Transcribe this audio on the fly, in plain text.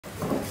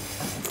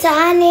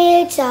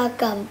Tiny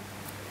tugboat.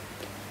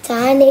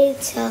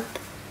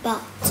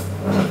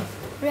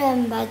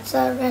 Written by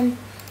Søren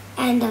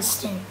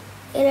Andersen.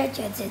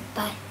 Illustrated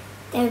by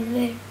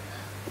David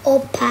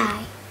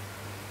Opie.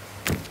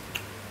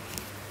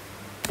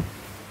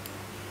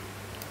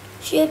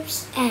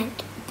 Ships and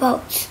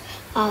boats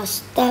are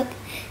stuck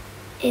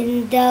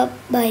in the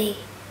bay.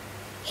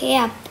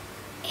 Help,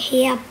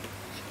 help,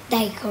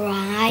 they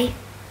cry.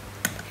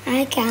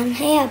 I can't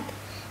help,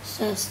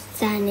 says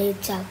Tiny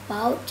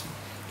Tugboat.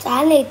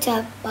 Tiny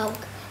Tugboat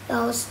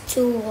goes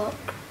to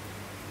work.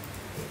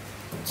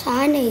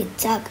 Tiny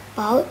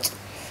Tugboat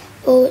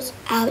pulls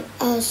out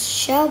a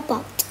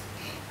sailboat.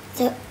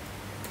 The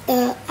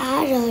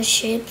other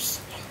ships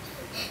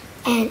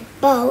and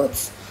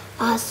boats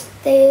are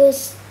still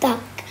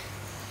stuck.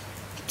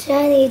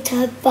 Tiny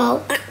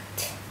Tugboat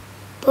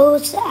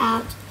pulls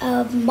out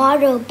a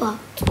motorboat.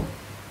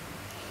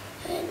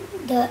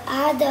 The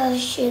other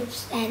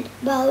ships and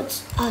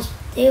boats are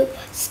still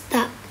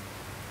stuck.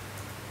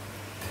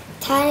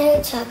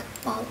 Tiny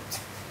Tugboat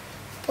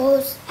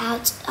pulls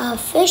out a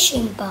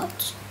fishing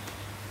boat.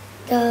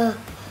 The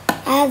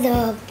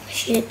other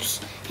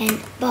ships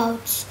and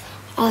boats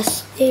are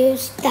still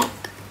stuck.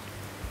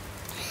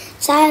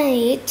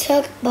 Tiny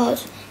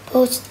Tugboat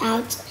pulls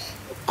out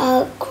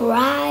a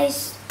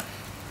cruise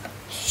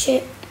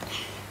ship.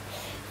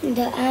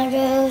 The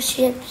other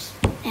ships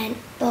and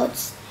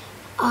boats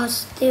are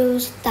still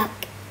stuck.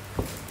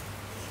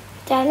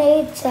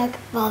 Tiny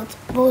Tugboat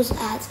pulls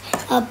out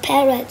a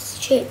pirate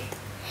ship.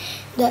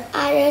 The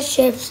other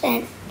ships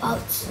and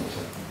boats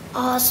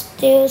are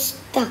still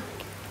stuck.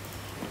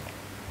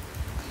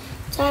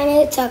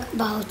 Tiny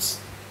Tugboat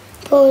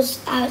pulls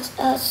out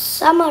a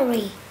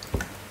submarine.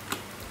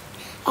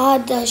 All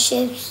the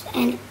ships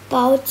and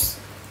boats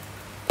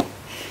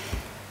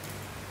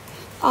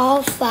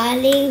are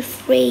finally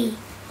free.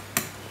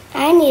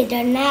 I need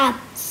a nap,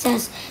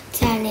 says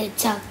Tiny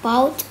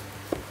Tugboat.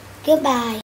 Goodbye.